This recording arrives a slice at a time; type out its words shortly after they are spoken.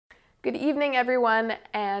Good evening, everyone,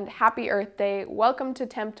 and happy Earth Day. Welcome to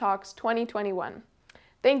Temp Talks 2021.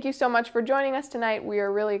 Thank you so much for joining us tonight. We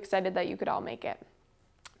are really excited that you could all make it.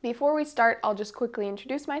 Before we start, I'll just quickly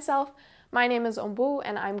introduce myself. My name is Ombu,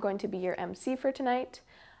 and I'm going to be your MC for tonight.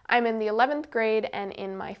 I'm in the 11th grade and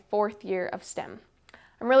in my 4th year of STEM.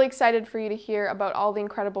 I'm really excited for you to hear about all the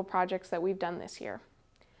incredible projects that we've done this year.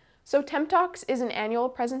 So Temp Talks is an annual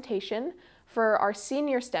presentation for our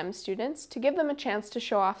senior STEM students to give them a chance to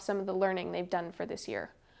show off some of the learning they've done for this year.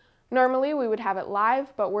 Normally we would have it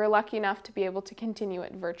live, but we're lucky enough to be able to continue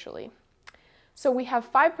it virtually. So we have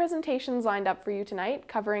 5 presentations lined up for you tonight,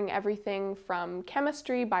 covering everything from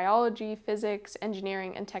chemistry, biology, physics,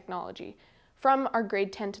 engineering, and technology from our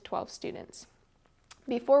grade 10 to 12 students.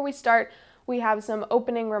 Before we start, we have some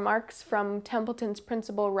opening remarks from Templeton's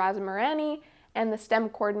principal, Mirani, and the STEM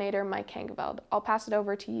coordinator, Mike Hengeveld. I'll pass it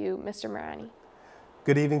over to you, Mr. Mirani.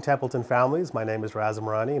 Good evening, Templeton families. My name is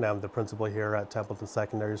Mirani, and I'm the principal here at Templeton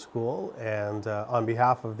Secondary School. And on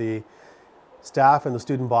behalf of the staff and the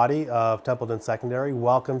student body of Templeton Secondary,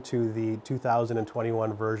 welcome to the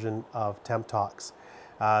 2021 version of Temp Talks.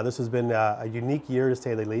 This has been a unique year, to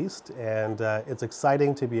say the least, and it's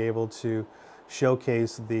exciting to be able to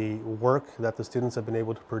showcase the work that the students have been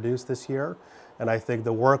able to produce this year. And I think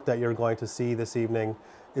the work that you're going to see this evening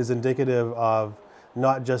is indicative of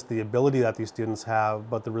not just the ability that these students have,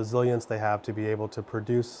 but the resilience they have to be able to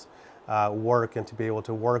produce work and to be able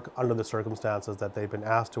to work under the circumstances that they've been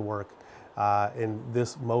asked to work in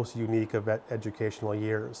this most unique of educational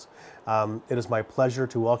years. It is my pleasure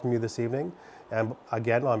to welcome you this evening. And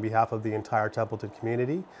again, on behalf of the entire Templeton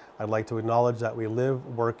community, I'd like to acknowledge that we live,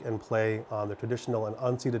 work, and play on the traditional and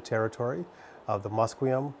unceded territory of the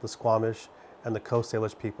Musqueam, the Squamish, and the Coast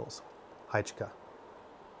Salish peoples. Haichka.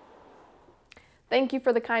 Thank you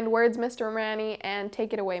for the kind words, Mr. Mirani, and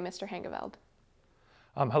take it away, Mr. Hengeveld.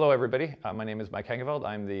 Hello, everybody. My name is Mike Hengeveld.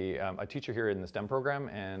 I'm a teacher here in the STEM program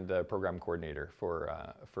and program coordinator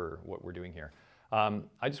for what we're doing here.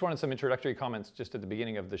 I just wanted some introductory comments just at the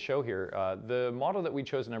beginning of the show here. The model that we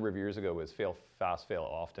chose a number of years ago was fail fast, fail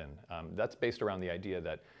often. That's based around the idea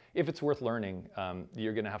that if it's worth learning,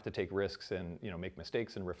 you're going to have to take risks and make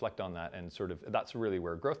mistakes and reflect on that, and sort of that's really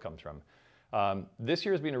where growth comes from. This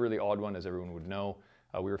year has been a really odd one, as everyone would know.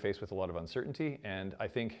 We were faced with a lot of uncertainty, and I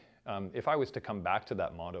think if I was to come back to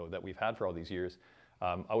that motto that we've had for all these years,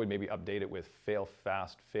 I would maybe update it with fail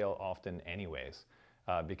fast, fail often anyways.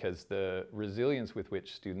 Because the resilience with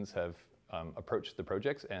which students have approached the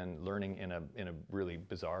projects and learning in a really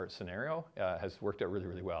bizarre scenario has worked out really,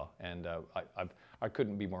 really well. And I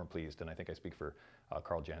couldn't be more pleased, and I think I speak for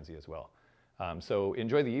Carl Janzi as well. So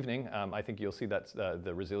enjoy the evening. I think you'll see that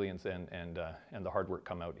the resilience and the hard work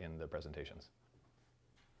come out in the presentations.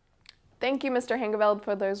 Thank you, Mr. Hengeveld,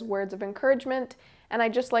 for those words of encouragement. And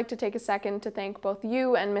I'd just like to take a second to thank both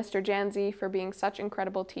you and Mr. Janzi for being such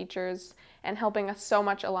incredible teachers and helping us so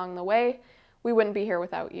much along the way. We wouldn't be here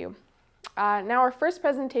without you. Now our first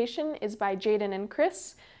presentation is by Jaden and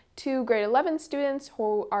Kris, 2 grade 11 students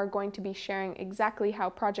who are going to be sharing exactly how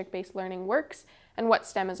project-based learning works and what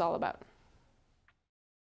STEM is all about.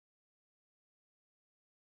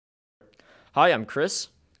 Hi, I'm Kris.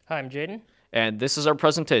 Hi, I'm Jaden. And this is our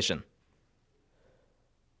presentation.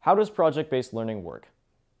 How does project-based learning work?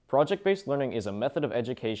 Project-based learning is a method of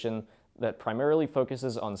education that primarily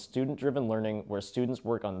focuses on student-driven learning where students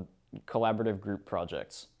work on collaborative group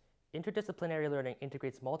projects. Interdisciplinary learning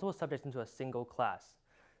integrates multiple subjects into a single class.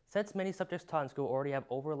 Since many subjects taught in school already have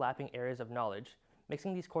overlapping areas of knowledge,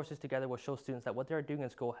 mixing these courses together will show students that what they are doing in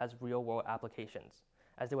school has real-world applications,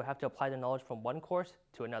 as they will have to apply the knowledge from one course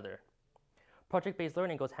to another. Project-based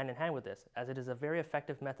learning goes hand in hand with this, as it is a very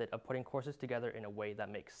effective method of putting courses together in a way that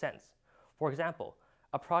makes sense. For example,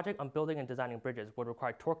 a project on building and designing bridges would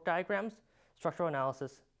require torque diagrams, structural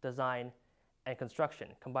analysis, design, and construction,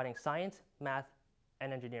 combining science, math,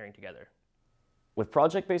 and engineering together. With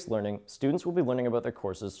project-based learning, students will be learning about their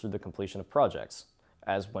courses through the completion of projects.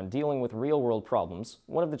 As when dealing with real-world problems,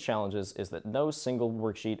 one of the challenges is that no single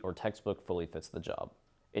worksheet or textbook fully fits the job.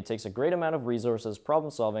 It takes a great amount of resources, problem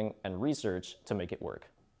solving, and research to make it work.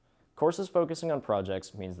 Courses focusing on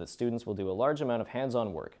projects means that students will do a large amount of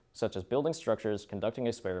hands-on work, such as building structures, conducting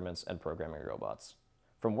experiments, and programming robots.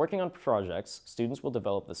 From working on projects, students will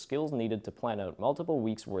develop the skills needed to plan out multiple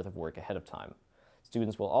weeks' worth of work ahead of time.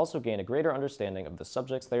 Students will also gain a greater understanding of the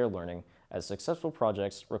subjects they are learning, as successful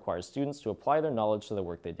projects require students to apply their knowledge to the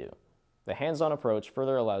work they do. The hands-on approach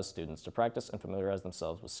further allows students to practice and familiarize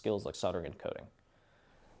themselves with skills like soldering and coding.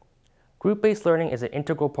 Group-based learning is an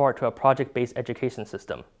integral part to a project-based education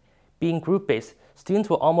system. Being group-based,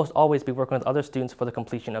 students will almost always be working with other students for the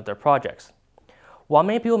completion of their projects. While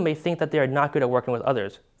many people may think that they are not good at working with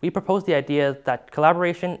others, we propose the idea that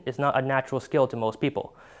collaboration is not a natural skill to most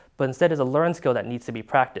people, but instead is a learned skill that needs to be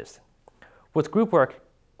practiced. With group work,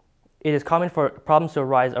 it is common for problems to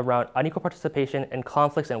arise around unequal participation and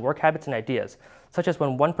conflicts in work habits and ideas, such as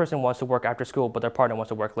when one person wants to work after school but their partner wants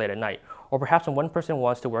to work late at night, or perhaps when one person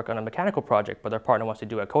wants to work on a mechanical project but their partner wants to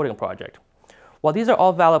do a coding project. While these are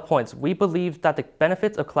all valid points, we believe that the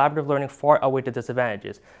benefits of collaborative learning far outweigh the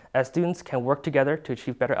disadvantages, as students can work together to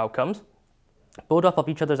achieve better outcomes, build off of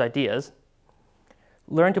each other's ideas,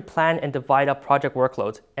 learn to plan and divide up project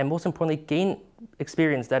workloads, and most importantly, gain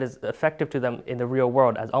experience that is effective to them in the real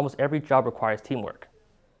world, as almost every job requires teamwork.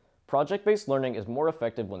 Project-based learning is more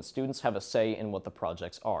effective when students have a say in what the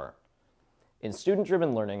projects are. In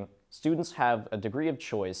student-driven learning, students have a degree of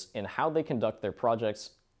choice in how they conduct their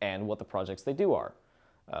projects and what the projects they do are.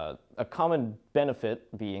 A common benefit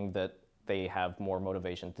being that they have more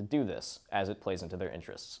motivation to do this, as it plays into their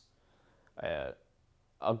interests.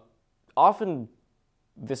 Often,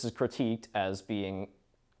 this is critiqued as being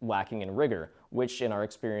lacking in rigor, which in our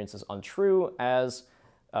experience is untrue, as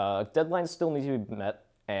deadlines still need to be met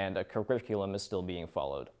and a curriculum is still being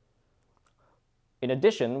followed. In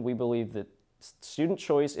addition, we believe that student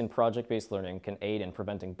choice in project-based learning can aid in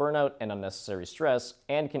preventing burnout and unnecessary stress,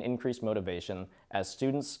 and can increase motivation as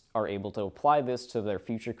students are able to apply this to their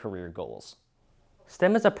future career goals.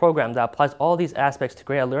 STEM is a program that applies all these aspects to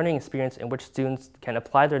create a learning experience in which students can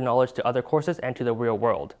apply their knowledge to other courses and to the real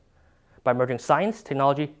world, by merging science,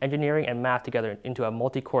 technology, engineering, and math together into a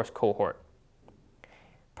multi-course cohort.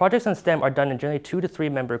 Projects in STEM are done in generally 2 to 3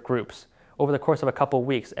 member groups over the course of a couple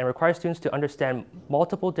weeks and require students to understand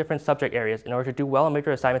multiple different subject areas in order to do well on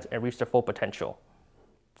major assignments and reach their full potential.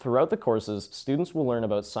 Throughout the courses, students will learn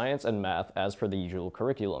about science and math as per the usual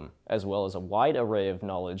curriculum, as well as a wide array of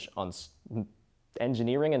knowledge on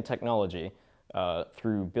engineering and technology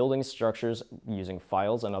through building structures using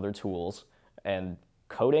files and other tools, and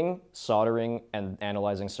coding, soldering, and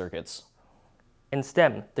analyzing circuits. In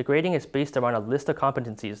STEM, the grading is based around a list of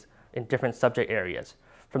competencies in different subject areas,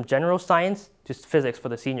 from general science to physics for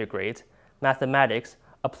the senior grades, mathematics,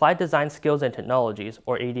 applied design skills and technologies,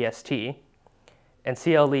 or ADST, and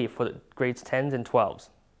CLE for the grades 10s and 12s.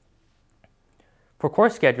 For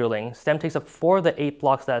course scheduling, STEM takes up 4 of the 8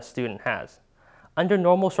 blocks that a student has. Under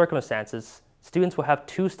normal circumstances, students will have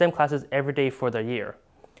 2 STEM classes every day for the year.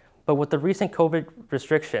 But with the recent COVID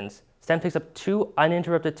restrictions, STEM takes up 2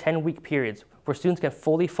 uninterrupted 10-week periods where students can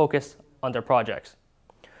fully focus on their projects.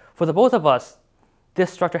 For the both of us, this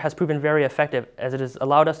structure has proven very effective, as it has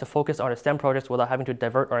allowed us to focus on our STEM projects without having to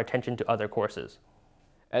divert our attention to other courses.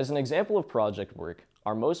 As an example of project work,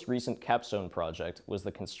 our most recent capstone project was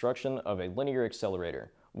the construction of a linear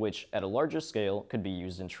accelerator, which at a larger scale could be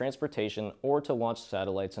used in transportation or to launch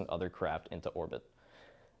satellites and other craft into orbit.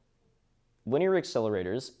 Linear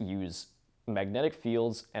accelerators use magnetic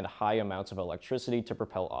fields and high amounts of electricity to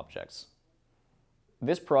propel objects.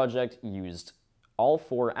 This project used all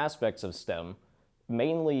 4 aspects of STEM,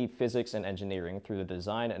 mainly physics and engineering, through the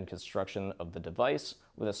design and construction of the device,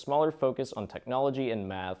 with a smaller focus on technology and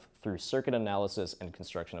math through circuit analysis and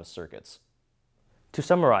construction of circuits. To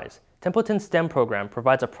summarize, Templeton's STEM program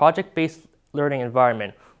provides a project-based learning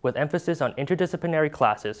environment with emphasis on interdisciplinary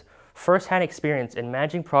classes, first-hand experience in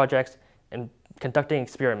managing projects and conducting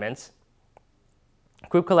experiments,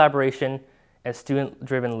 group collaboration, and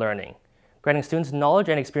student-driven learning, granting students knowledge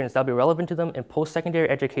and experience that will be relevant to them in post-secondary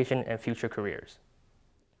education and future careers.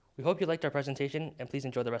 We hope you liked our presentation, and please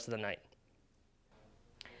enjoy the rest of the night.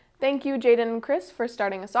 Thank you, Jaden and Kris, for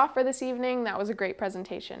starting us off for this evening. That was a great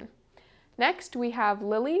presentation. Next, we have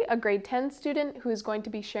Lily, a grade 10 student who is going to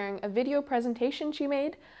be sharing a video presentation she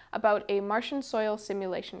made about a Martian soil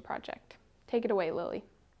simulation project. Take it away, Lily.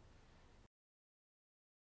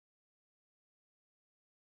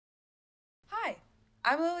 Hi,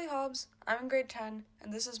 I'm Lily Hobbs, I'm in grade 10,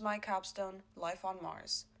 and this is my capstone, Life on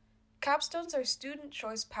Mars. Capstones are student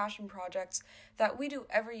choice passion projects that we do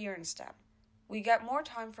every year in STEM. We get more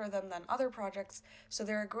time for them than other projects, so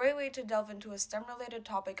they're a great way to delve into a STEM-related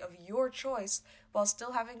topic of your choice while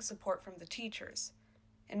still having support from the teachers.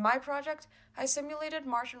 In my project, I simulated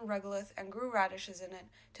Martian regolith and grew radishes in it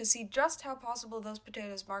to see just how possible those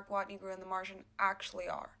potatoes Mark Watney grew in The Martian actually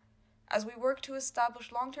are. As we work to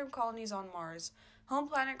establish long-term colonies on Mars, home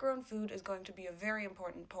planet-grown food is going to be a very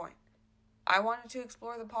important point. I wanted to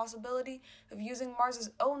explore the possibility of using Mars's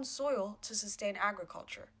own soil to sustain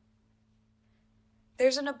agriculture.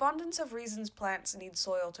 There's an abundance of reasons plants need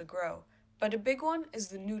soil to grow, but a big one is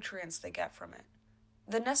the nutrients they get from it.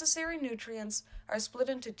 The necessary nutrients are split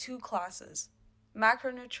into 2 classes,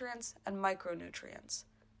 macronutrients and micronutrients.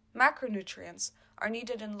 Macronutrients are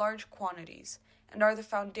needed in large quantities and are the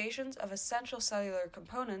foundations of essential cellular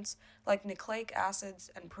components like nucleic acids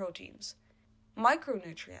and proteins.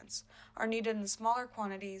 Micronutrients are needed in smaller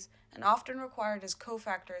quantities and often required as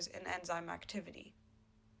cofactors in enzyme activity.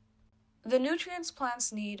 The nutrients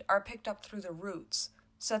plants need are picked up through the roots,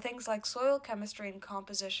 so things like soil chemistry and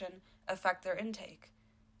composition affect their intake.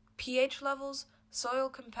 pH levels, soil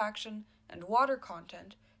compaction, and water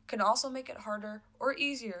content can also make it harder or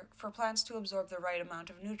easier for plants to absorb the right amount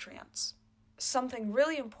of nutrients. Something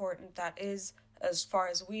really important that is, as far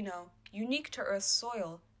as we know, unique to Earth's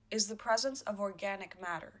soil is the presence of organic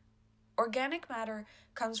matter. Organic matter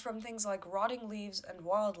comes from things like rotting leaves and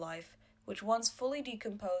wildlife, which once fully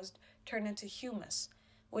decomposed turn into humus,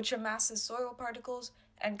 which amasses soil particles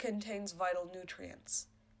and contains vital nutrients.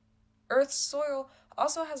 Earth's soil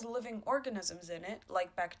also has living organisms in it,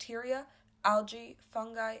 like bacteria, algae,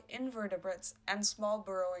 fungi, invertebrates, and small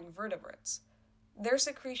burrowing vertebrates. Their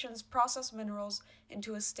secretions process minerals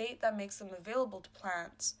into a state that makes them available to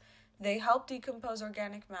plants. They help decompose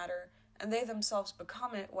organic matter, and they themselves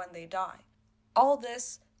become it when they die. All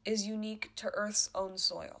this is unique to Earth's own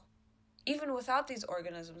soil. Even without these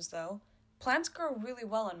organisms, though, plants grow really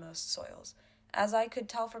well in most soils, as I could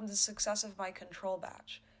tell from the success of my control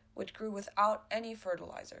batch, which grew without any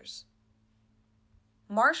fertilizers.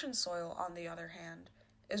 Martian soil, on the other hand,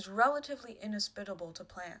 is relatively inhospitable to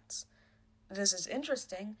plants. This is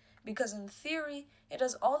interesting because in theory, it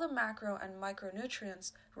has all the macro and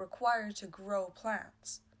micronutrients required to grow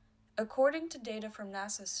plants. According to data from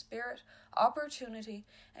NASA's Spirit, Opportunity,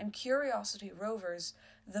 and Curiosity rovers,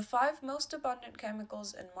 the 5 most abundant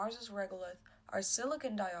chemicals in Mars's regolith are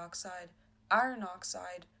silicon dioxide, iron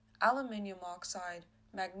oxide, aluminium oxide,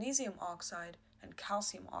 magnesium oxide, and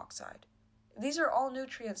calcium oxide. These are all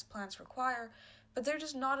nutrients plants require, but they're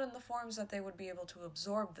just not in the forms that they would be able to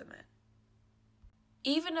absorb them in.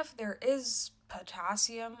 Even if there is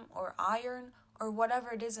potassium or iron or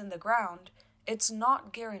whatever it is in the ground, it's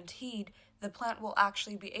not guaranteed the plant will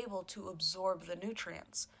actually be able to absorb the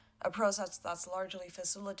nutrients, a process that's largely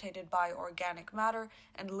facilitated by organic matter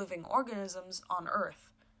and living organisms on Earth.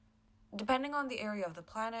 Depending on the area of the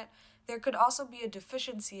planet, there could also be a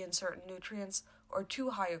deficiency in certain nutrients or too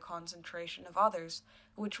high a concentration of others,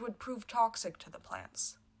 which would prove toxic to the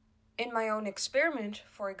plants. In my own experiment,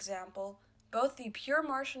 for example, both the pure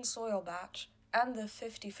Martian soil batch and the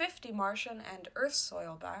 50-50 Martian and Earth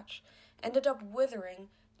soil batch ended up withering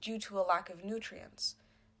due to a lack of nutrients.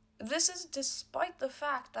 This is despite the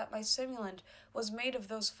fact that my simulant was made of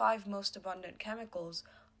those 5 most abundant chemicals,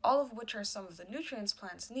 all of which are some of the nutrients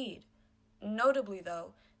plants need. Notably,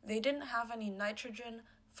 though, they didn't have any nitrogen,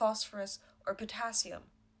 phosphorus, or potassium.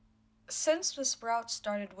 Since the sprouts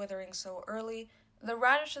started withering so early, the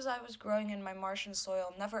radishes I was growing in my Martian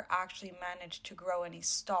soil never actually managed to grow any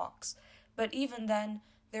stalks, but even then,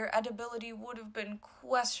 their edibility would have been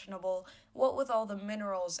questionable, what with all the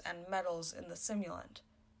minerals and metals in the simulant.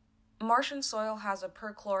 Martian soil has a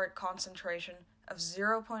perchlorate concentration of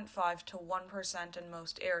 0.5 to 1% in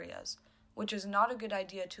most areas, which is not a good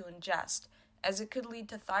idea to ingest, as it could lead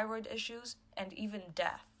to thyroid issues and even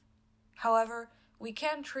death. However, we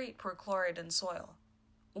can treat perchlorate in soil.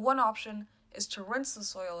 One option is to rinse the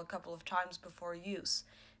soil a couple of times before use,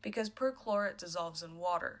 because perchlorate dissolves in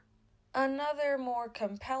water. Another more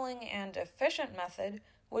compelling and efficient method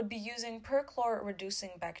would be using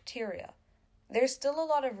perchlorate-reducing bacteria. There's still a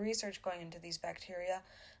lot of research going into these bacteria,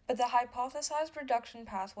 but the hypothesized reduction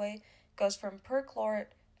pathway goes from perchlorate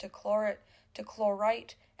to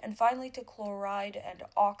chlorite, and finally to chloride and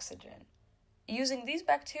oxygen. Using these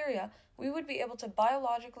bacteria, we would be able to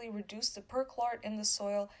biologically reduce the perchlorate in the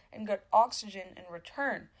soil and get oxygen in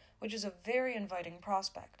return, which is a very inviting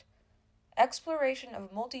prospect. Exploration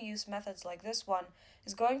of multi-use methods like this one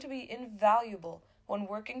is going to be invaluable when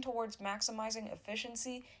working towards maximizing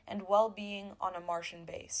efficiency and well-being on a Martian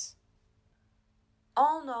base.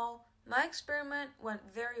 All in all, my experiment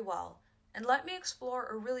went very well, and let me explore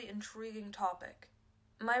a really intriguing topic.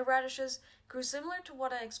 My radishes grew similar to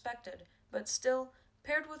what I expected, but still,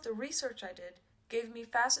 paired with the research I did, gave me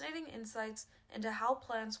fascinating insights into how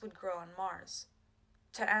plants would grow on Mars.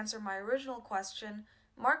 To answer my original question,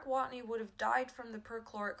 Mark Watney would have died from the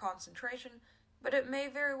perchlorate concentration, but it may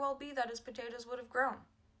very well be that his potatoes would have grown.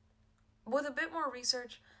 With a bit more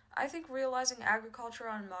research, I think realizing agriculture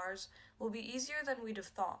on Mars will be easier than we'd have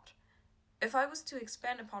thought. If I was to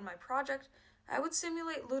expand upon my project, I would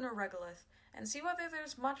simulate lunar regolith and see whether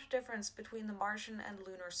there's much difference between the Martian and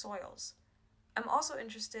lunar soils. I'm also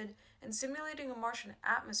interested in simulating a Martian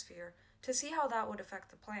atmosphere to see how that would affect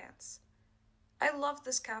the plants. I loved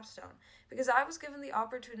this capstone because I was given the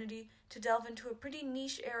opportunity to delve into a pretty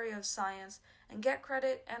niche area of science and get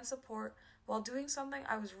credit and support while doing something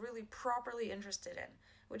I was really properly interested in,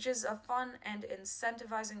 which is a fun and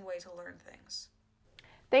incentivizing way to learn things.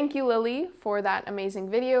 Thank you, Lily, for that amazing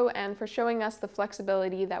video and for showing us the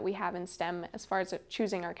flexibility that we have in STEM as far as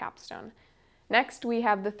choosing our capstone. Next, we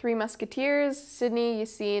have the three musketeers, Sidney,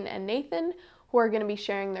 Yasin, and Nathan, who are going to be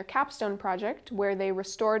sharing their capstone project where they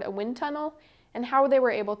restored a wind tunnel and how they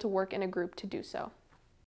were able to work in a group to do so.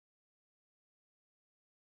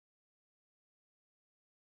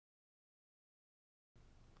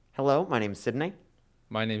 Hello, my name is Sidney.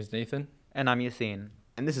 My name is Nathan. And I'm Yasin.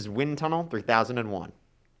 And this is Wind Tunnel 3001.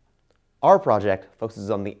 Our project focuses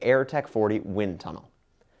on the AirTech 40 wind tunnel.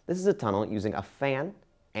 This is a tunnel using a fan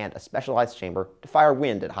and a specialized chamber to fire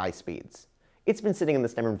wind at high speeds. It's been sitting in the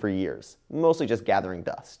STEM room for years, mostly just gathering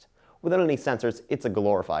dust. Without any sensors, it's a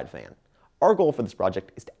glorified fan. Our goal for this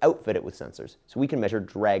project is to outfit it with sensors so we can measure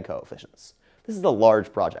drag coefficients. This is a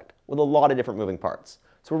large project with a lot of different moving parts,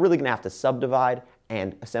 so we're really going to have to subdivide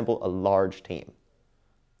and assemble a large team.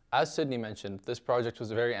 As Sidney mentioned, this project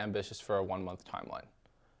was very ambitious for a 1-month timeline.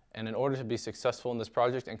 And in order to be successful in this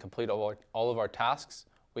project and complete all of our tasks,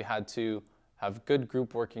 we had to have good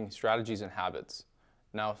group working strategies and habits.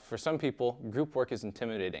 Now, for some people, group work is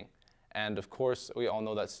intimidating. And of course, we all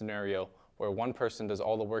know that scenario where one person does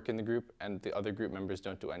all the work in the group and the other group members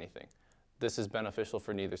don't do anything. This is beneficial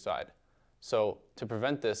for neither side. So to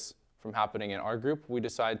prevent this from happening in our group, we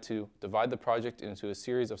decided to divide the project into a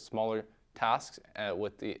series of smaller tasks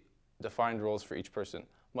with the defined roles for each person,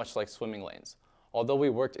 much like swimming lanes. Although we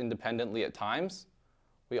worked independently at times,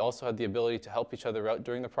 we also had the ability to help each other out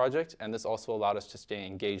during the project, and this also allowed us to stay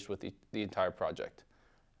engaged with the entire project.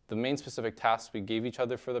 The main specific tasks we gave each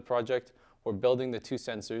other for the project were building the 2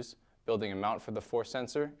 sensors, building a mount for the force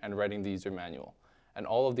sensor, and writing the user manual. And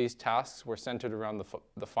all of these tasks were centered around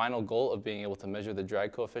the final goal of being able to measure the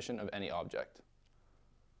drag coefficient of any object.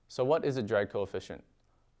 So what is a drag coefficient?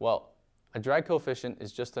 Well, a drag coefficient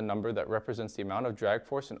is just a number that represents the amount of drag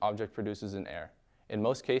force an object produces in air. In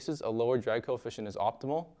most cases, a lower drag coefficient is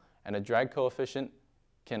optimal, and a drag coefficient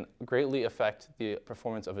can greatly affect the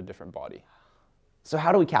performance of a different body. So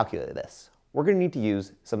how do we calculate this? We're going to need to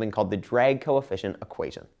use something called the drag coefficient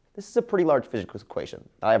equation. This is a pretty large physical equation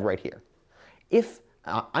that I have right here.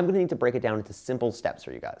 I'm going to need to break it down into simple steps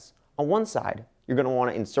for you guys. On one side, you're going to want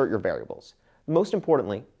to insert your variables. Most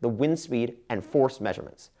importantly, the wind speed and force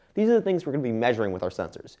measurements. These are the things we're going to be measuring with our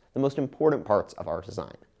sensors, the most important parts of our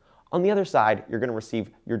design. On the other side, you're going to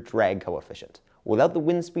receive your drag coefficient. Without the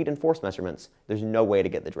wind speed and force measurements, there's no way to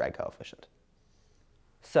get the drag coefficient.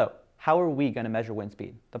 So, how are we going to measure wind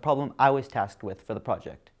speed, the problem I was tasked with for the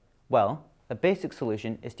project? Well, the basic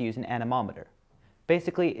solution is to use an anemometer.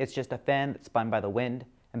 Basically, it's just a fan that's spun by the wind,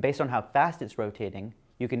 and based on how fast it's rotating,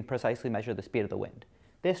 you can precisely measure the speed of the wind.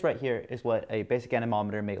 This right here is what a basic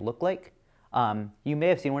anemometer may look like. You may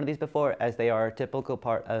have seen one of these before, as they are a typical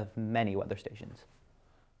part of many weather stations.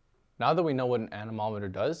 Now that we know what an anemometer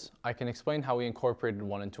does, I can explain how we incorporated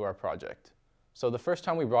one into our project. So the first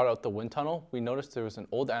time we brought out the wind tunnel, we noticed there was an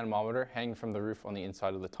old anemometer hanging from the roof on the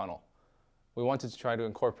inside of the tunnel. We wanted to try to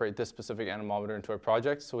incorporate this specific anemometer into our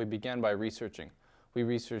project, so we began by researching. We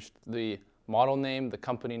researched the model name, the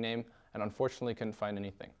company name, and unfortunately couldn't find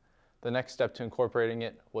anything. The next step to incorporating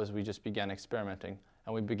it was we just began experimenting,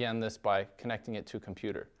 and we began this by connecting it to a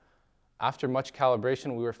computer. After much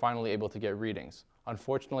calibration, we were finally able to get readings.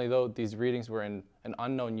 Unfortunately though, these readings were in an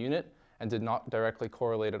unknown unit and did not directly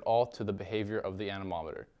correlate at all to the behavior of the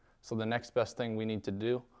anemometer. So the next best thing we need to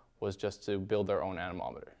do was just to build our own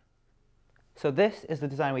anemometer. So this is the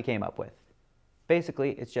design we came up with.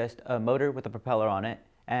 Basically, it's just a motor with a propeller on it,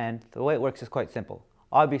 and the way it works is quite simple.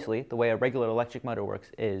 Obviously, the way a regular electric motor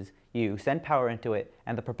works is you send power into it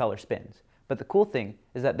and the propeller spins. But the cool thing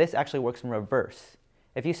is that this actually works in reverse.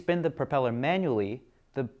 If you spin the propeller manually,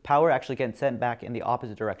 the power actually gets sent back in the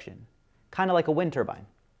opposite direction, kind of like a wind turbine.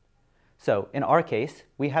 So in our case,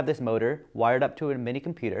 we have this motor wired up to a mini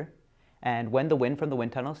computer, and when the wind from the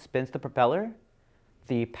wind tunnel spins the propeller,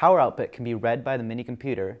 the power output can be read by the mini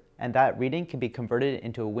computer, and that reading can be converted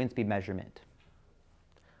into a wind speed measurement.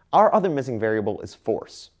 Our other missing variable is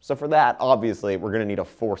force. So for that, obviously, we're going to need a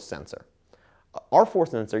force sensor. Our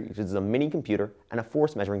force sensor uses a mini computer and a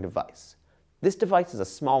force measuring device. This device is a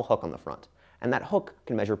small hook on the front, and that hook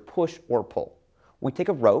can measure push or pull. We take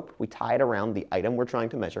a rope, we tie it around the item we're trying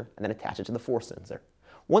to measure, and then attach it to the force sensor.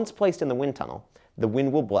 Once placed in the wind tunnel, the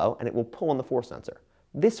wind will blow and it will pull on the force sensor.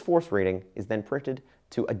 This force reading is then printed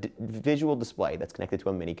to a visual display that's connected to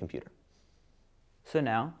a mini computer. So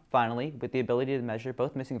now, finally, with the ability to measure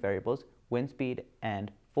both missing variables, wind speed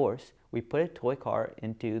and force, we put a toy car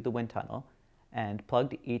into the wind tunnel and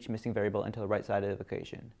plugged each missing variable into the right side of the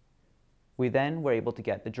equation. We then were able to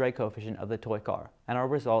get the drag coefficient of the toy car, and our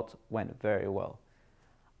results went very well.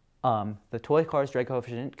 The toy car's drag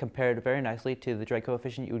coefficient compared very nicely to the drag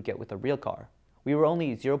coefficient you would get with a real car. We were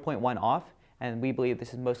only 0.1 off, and we believe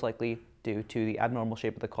this is most likely due to the abnormal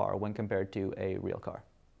shape of the car when compared to a real car.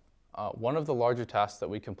 One of the larger tasks that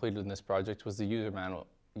we completed in this project was the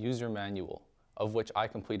user manual, of which I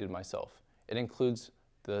completed myself. It includes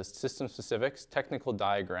the system specifics, technical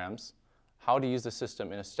diagrams, how to use the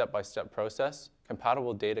system in a step-by-step process,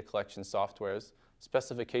 compatible data collection softwares,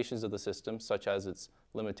 specifications of the system such as its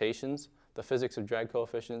limitations, the physics of drag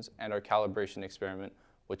coefficients, and our calibration experiment,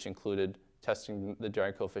 which included testing the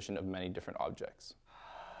drag coefficient of many different objects.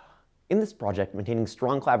 In this project, maintaining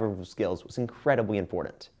strong collaborative skills was incredibly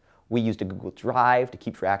important. We used a Google Drive to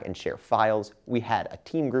keep track and share files. We had a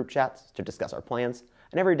team group chat to discuss our plans,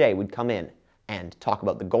 and every day we'd come in and talk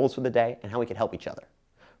about the goals for the day and how we could help each other.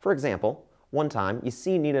 For example, one time,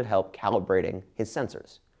 Yasin needed help calibrating his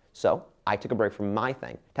sensors. So I took a break from my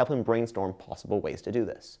thing to help him brainstorm possible ways to do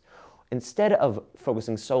this. Instead of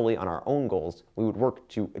focusing solely on our own goals, we would work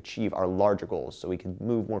to achieve our larger goals so we could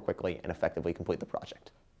move more quickly and effectively complete the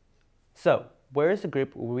project. So, where is the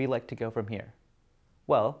group where we like to go from here?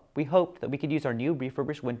 Well, we hoped that we could use our new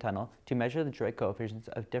refurbished wind tunnel to measure the drag coefficients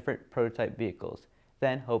of different prototype vehicles,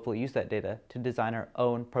 then hopefully use that data to design our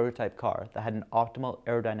own prototype car that had an optimal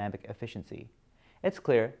aerodynamic efficiency. It's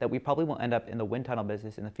clear that we probably won't end up in the wind tunnel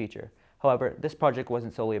business in the future. However, this project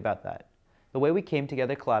wasn't solely about that. The way we came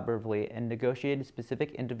together collaboratively and negotiated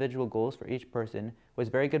specific individual goals for each person was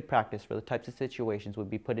very good practice for the types of situations we'd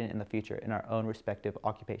be put in the future in our own respective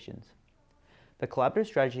occupations. The collaborative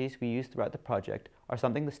strategies we used throughout the project are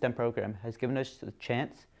something the STEM program has given us the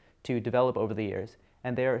chance to develop over the years,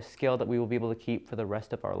 and they are a skill that we will be able to keep for the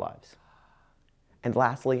rest of our lives. And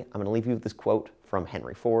lastly, I'm going to leave you with this quote from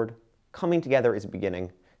Henry Ford. Coming together is a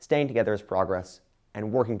beginning, staying together is progress,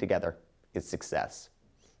 and working together is success.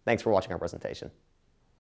 Thanks for watching our presentation.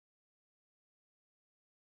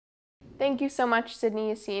 Thank you so much,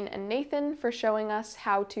 Sidney, Yasin, and Nathan, for showing us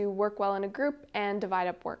how to work well in a group and divide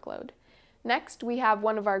up workload. Next, we have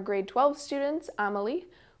one of our grade 12 students, Amelie,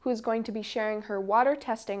 who is going to be sharing her water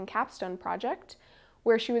testing capstone project,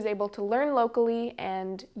 where she was able to learn locally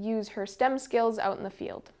and use her STEM skills out in the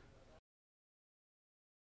field.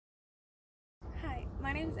 Hi,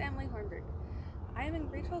 my name is Amelie Hornberg. I am in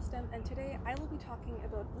grade 12 STEM, and today I will be talking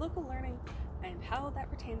about local learning and how that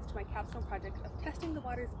pertains to my capstone project of testing the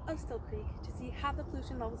waters of Still Creek to see how the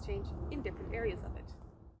pollution levels change in different areas of it.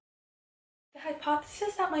 The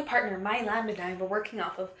hypothesis that my partner, Mai Lam, and I were working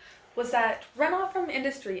off of was that runoff from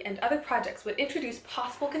industry and other projects would introduce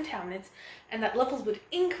possible contaminants and that levels would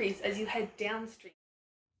increase as you head downstream.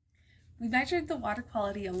 We measured the water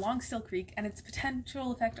quality along Still Creek and its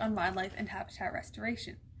potential effect on wildlife and habitat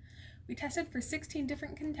restoration. We tested for 16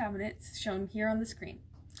 different contaminants shown here on the screen.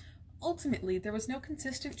 Ultimately, there was no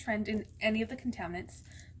consistent trend in any of the contaminants.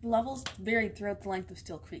 The levels varied throughout the length of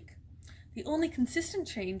Still Creek. The only consistent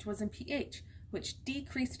change was in pH, which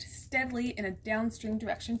decreased steadily in a downstream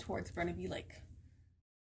direction towards Burnaby Lake.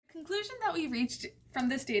 The conclusion that we reached from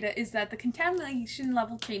this data is that the contamination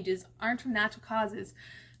level changes aren't from natural causes,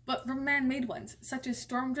 but from man-made ones, such as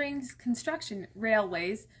storm drains, construction,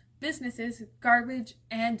 railways, businesses, garbage,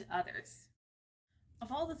 and others. Of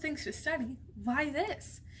all the things to study, why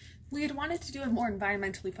this? We had wanted to do a more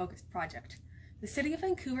environmentally focused project. The City of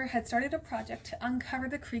Vancouver had started a project to uncover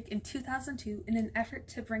the creek in 2002 in an effort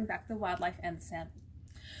to bring back the wildlife and the salmon.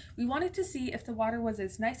 We wanted to see if the water was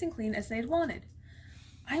as nice and clean as they had wanted.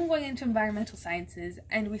 I'm going into environmental sciences,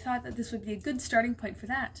 and we thought that this would be a good starting point for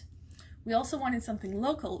that. We also wanted something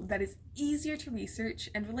local that is easier to research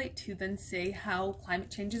and relate to than, say, how climate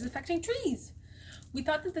change is affecting trees. We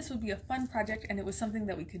thought that this would be a fun project, and it was something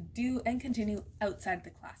that we could do and continue outside the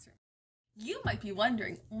classroom. You might be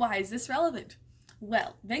wondering, why is this relevant?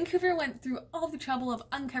 Well, Vancouver went through all the trouble of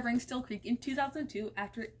uncovering Still Creek in 2002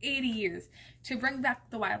 after 80 years to bring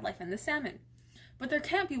back the wildlife and the salmon. But there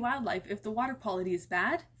can't be wildlife if the water quality is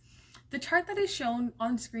bad. The chart that is shown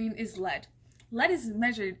on screen is lead. Lead is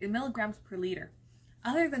measured in milligrams per liter.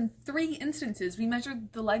 Other than 3 instances, we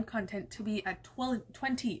measured the lead content to be at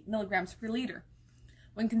 20 milligrams per liter.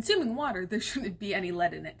 When consuming water, there shouldn't be any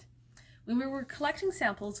lead in it. When we were collecting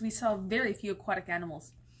samples, we saw very few aquatic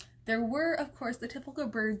animals. There were, of course, the typical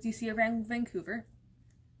birds you see around Vancouver,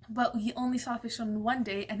 but we only saw fish on one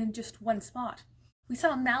day and in just one spot. We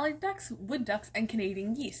saw mallard ducks, wood ducks, and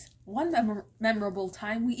Canadian geese. One memorable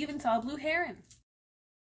time, we even saw a blue heron.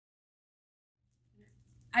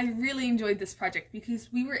 I really enjoyed this project because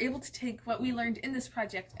we were able to take what we learned in this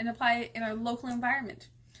project and apply it in our local environment.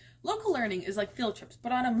 Local learning is like field trips,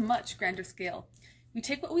 but on a much grander scale. We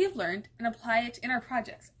take what we have learned and apply it in our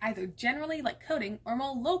projects, either generally like coding or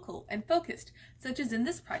more local and focused, such as in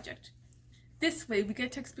this project. This way we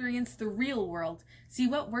get to experience the real world, see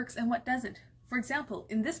what works and what doesn't. For example,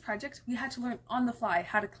 in this project, we had to learn on the fly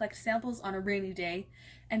how to collect samples on a rainy day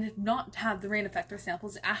and not have the rain affect our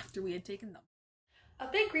samples after we had taken them. A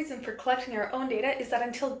big reason for collecting our own data is that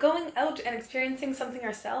until going out and experiencing something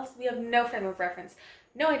ourselves, we have no frame of reference,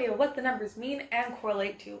 no idea what the numbers mean and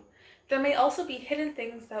correlate to. There may also be hidden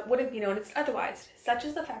things that wouldn't be noticed otherwise, such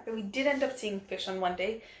as the fact that we did end up seeing fish on one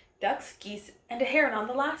day, ducks, geese, and a heron on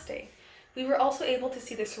the last day. We were also able to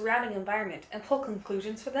see the surrounding environment and pull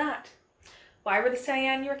conclusions for that. Why were the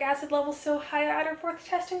cyanuric acid levels so high at our fourth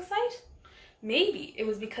testing site? Maybe it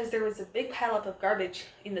was because there was a big pileup of garbage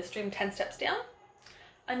in the stream 10 steps down.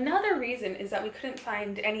 Another reason is that we couldn't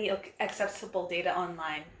find any accessible data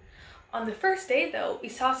online. On the first day, though, we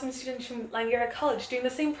saw some students from Langara College doing the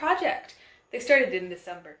same project. They started in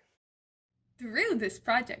December. Through this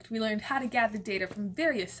project, we learned how to gather data from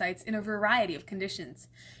various sites in a variety of conditions.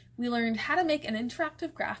 We learned how to make an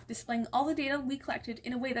interactive graph displaying all the data we collected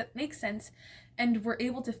in a way that makes sense, and were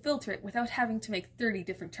able to filter it without having to make 30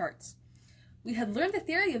 different charts. We had learned the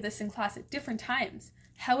theory of this in class at different times.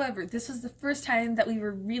 However, this was the first time that we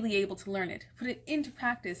were really able to learn it, put it into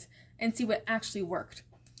practice, and see what actually worked.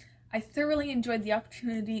 I thoroughly enjoyed the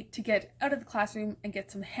opportunity to get out of the classroom and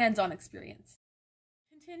get some hands-on experience.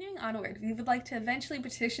 Continuing onward, we would like to eventually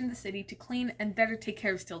petition the city to clean and better take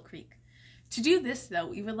care of Still Creek. To do this, though,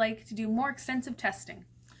 we would like to do more extensive testing,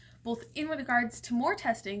 both in regards to more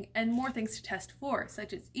testing and more things to test for,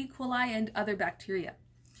 such as E. coli and other bacteria.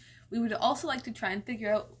 We would also like to try and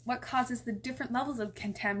figure out what causes the different levels of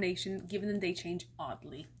contamination, given that they change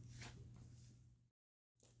oddly.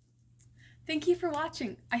 Thank you for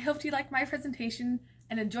watching. I hope you liked my presentation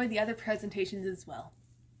and enjoyed the other presentations as well.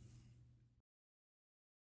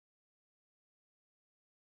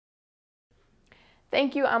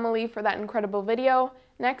 Thank you, Amelie, for that incredible video.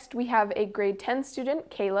 Next, we have a grade 10 student,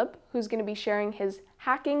 Caleb, who's going to be sharing his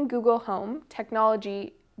Hacking Google Home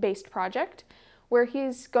technology-based project, where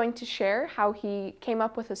he's going to share how he came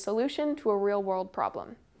up with a solution to a real-world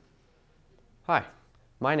problem. Hi,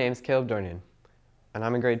 my name's Caleb Dornian, and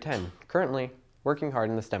I'm in grade 10, currently working hard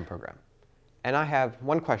in the STEM program. And I have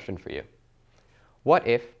one question for you. What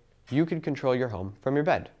if you could control your home from your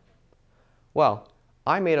bed? Well,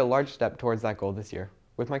 I made a large step towards that goal this year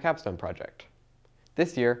with my capstone project.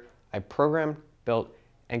 This year, I programmed, built,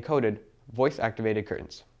 and coded voice-activated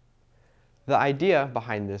curtains. The idea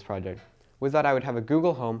behind this project was that I would have a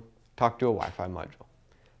Google Home talk to a Wi-Fi module.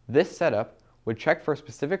 This setup would check for a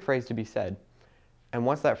specific phrase to be said, and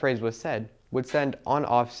once that phrase was said, would send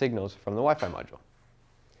on-off signals from the Wi-Fi module.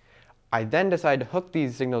 I then decided to hook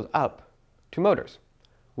these signals up to motors,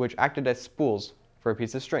 which acted as spools for a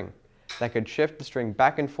piece of string that could shift the string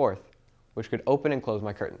back and forth, which could open and close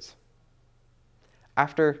my curtains.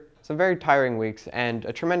 After some very tiring weeks and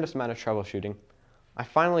a tremendous amount of troubleshooting, I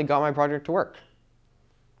finally got my project to work.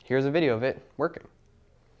 Here's a video of it working.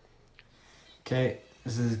 Okay,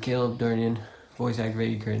 this is Caleb Dornian,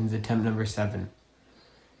 voice-activated curtains, attempt number 7.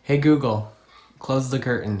 Hey Google, close the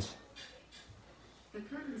curtains. The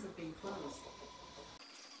curtains have been closed.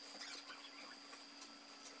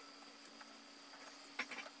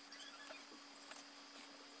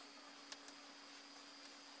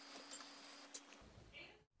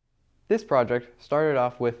 This project started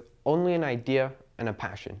off with only an idea and a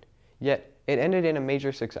passion, yet it ended in a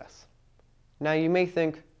major success. Now you may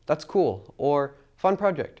think, that's cool, or fun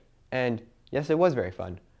project, and yes, it was very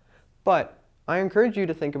fun, but I encourage you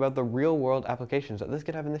to think about the real-world applications that this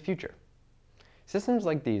could have in the future. Systems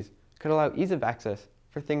like these could allow ease of access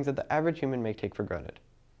for things that the average human may take for granted.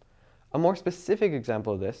 A more specific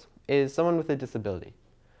example of this is someone with a disability.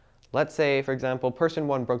 Let's say, for example, person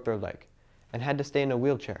 1 broke their leg and had to stay in a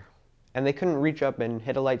wheelchair, and they couldn't reach up and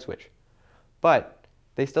hit a light switch, but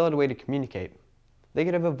they still had a way to communicate. They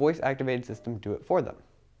could have a voice-activated system do it for them.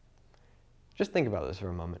 Just think about this for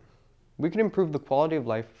a moment. We could improve the quality of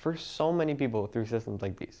life for so many people through systems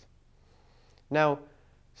like these. Now,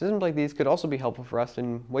 systems like these could also be helpful for us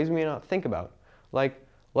in ways we may not think about. Like,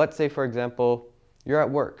 let's say, for example, you're at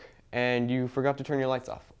work and you forgot to turn your lights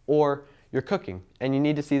off, or you're cooking and you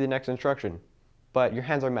need to see the next instruction, but your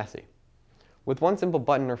hands are messy. With one simple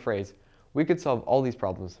button or phrase, we could solve all these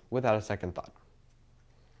problems without a second thought.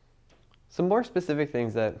 Some more specific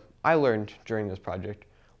things that I learned during this project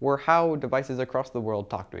were how devices across the world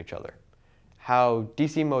talk to each other, how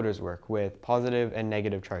DC motors work with positive and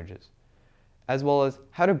negative charges, as well as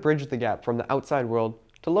how to bridge the gap from the outside world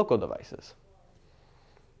to local devices.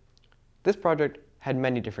 This project had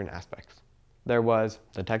many different aspects. There was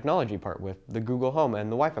the technology part with the Google Home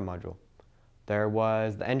and the Wi-Fi module. There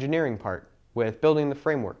was the engineering part with building the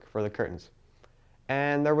framework for the curtains.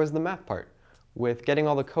 And there was the math part with getting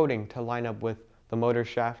all the coding to line up with the motor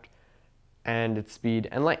shaft and its speed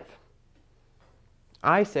and length.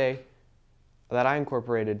 I say that I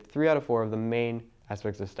incorporated 3 out of 4 of the main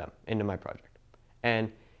aspects of STEM into my project.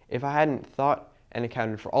 And if I hadn't thought and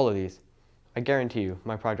accounted for all of these, I guarantee you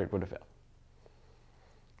my project would have failed.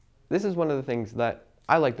 This is one of the things that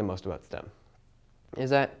I like the most about STEM, is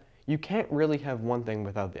that you can't really have one thing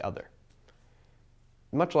without the other.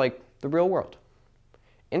 Much like the real world.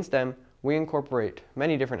 In STEM, we incorporate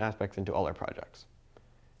many different aspects into all our projects.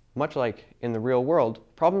 Much like in the real world,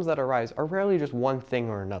 problems that arise are rarely just one thing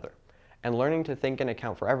or another, and learning to think and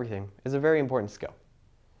account for everything is a very important skill.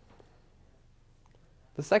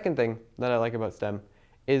 The second thing that I like about STEM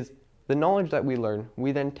is the knowledge that we learn,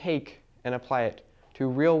 we then take and apply it to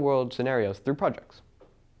real-world scenarios through projects.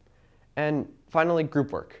 And finally,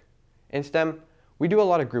 group work. In STEM, we do a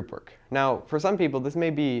lot of group work. Now, for some people, this may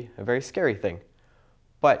be a very scary thing,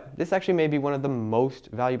 but this actually may be one of the most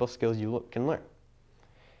valuable skills you can learn.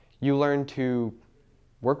 You learn to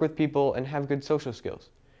work with people and have good social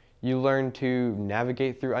skills. You learn to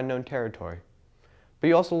navigate through unknown territory. But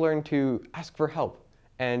you also learn to ask for help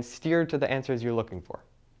and steer to the answers you're looking for.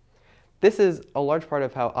 This is a large part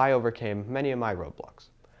of how I overcame many of my roadblocks.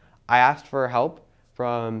 I asked for help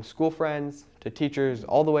from school friends to teachers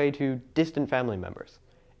all the way to distant family members.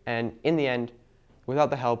 And in the end,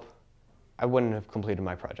 without the help, I wouldn't have completed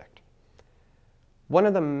my project. One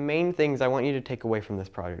of the main things I want you to take away from this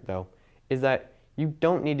project, though, is that you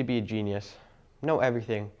don't need to be a genius, know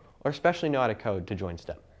everything, or especially know how to code to join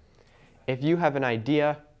STEM. If you have an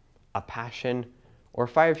idea, a passion, or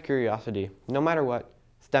fire of curiosity, no matter what,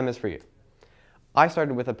 STEM is for you. I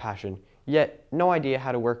started with a passion, yet no idea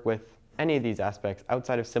how to work with any of these aspects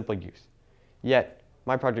outside of simple use. Yet,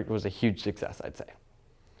 my project was a huge success, I'd say.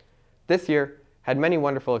 This year had many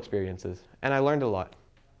wonderful experiences, and I learned a lot.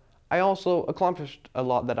 I also accomplished a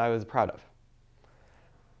lot that I was proud of.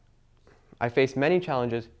 I faced many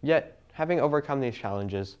challenges, yet having overcome these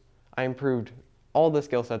challenges, I improved all the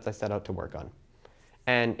skill sets I set out to work on.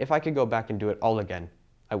 And if I could go back and do it all again,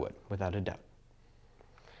 I would, without a doubt.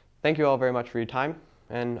 Thank you all very much for your time,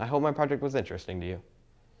 and I hope my project was interesting to you.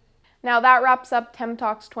 Now that wraps up Temp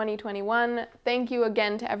Talks 2021. Thank you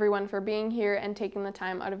again to everyone for being here and taking the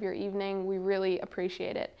time out of your evening. We really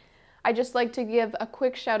appreciate it. I'd just like to give a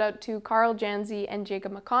quick shout out to Carl Janzi and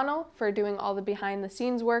Jacob McConnell for doing all the behind the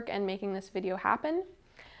scenes work and making this video happen.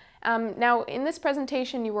 Now in this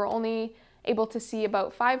presentation you were only able to see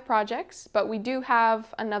about 5 projects, but we do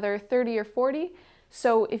have another 30 or 40.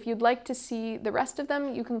 So if you'd like to see the rest of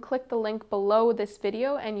them, you can click the link below this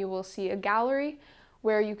video and you will see a gallery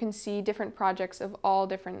where you can see different projects of all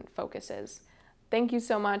different focuses. Thank you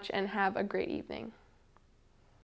so much and have a great evening.